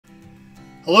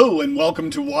Hello and welcome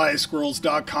to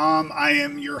 @squirrels.com. I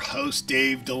am your host,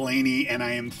 Dave Delaney, and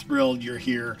I am thrilled you're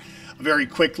here. A very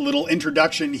quick little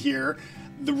introduction here.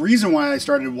 The reason why I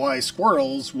started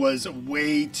Squirrels was a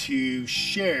way to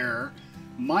share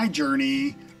my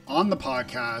journey on the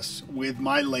podcast with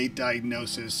my late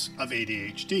diagnosis of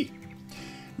ADHD.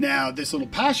 Now, this little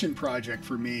passion project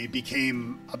for me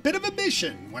became a bit of a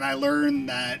mission when I learned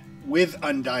that with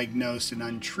undiagnosed and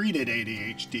untreated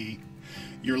ADHD,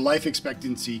 your life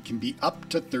expectancy can be up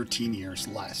to 13 years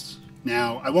less.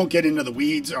 Now, I won't get into the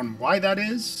weeds on why that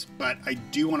is, but I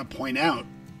do want to point out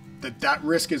that that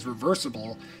risk is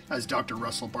reversible, as Dr.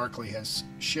 Russell Barkley has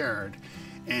shared,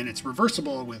 and it's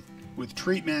reversible with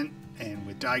treatment and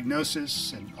with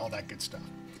diagnosis and all that good stuff.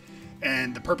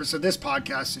 And the purpose of this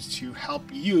podcast is to help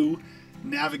you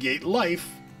navigate life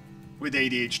with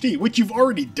ADHD, which you've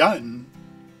already done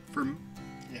for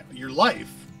your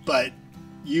life, but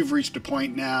you've reached a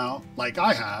point now, like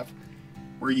I have,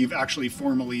 where you've actually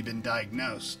formally been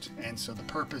diagnosed. And so the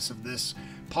purpose of this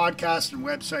podcast and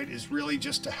website is really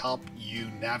just to help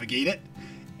you navigate it.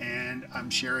 And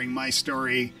I'm sharing my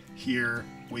story here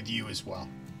with you as well.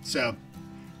 So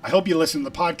I hope you listen to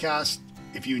the podcast.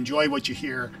 If you enjoy what you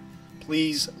hear,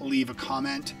 please leave a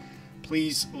comment.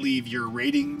 Please leave your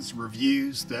ratings,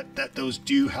 reviews, that those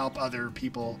do help other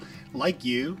people like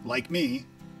you, like me,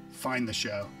 find the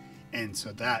show. And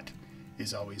so that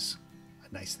is always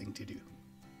a nice thing to do.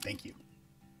 Thank you.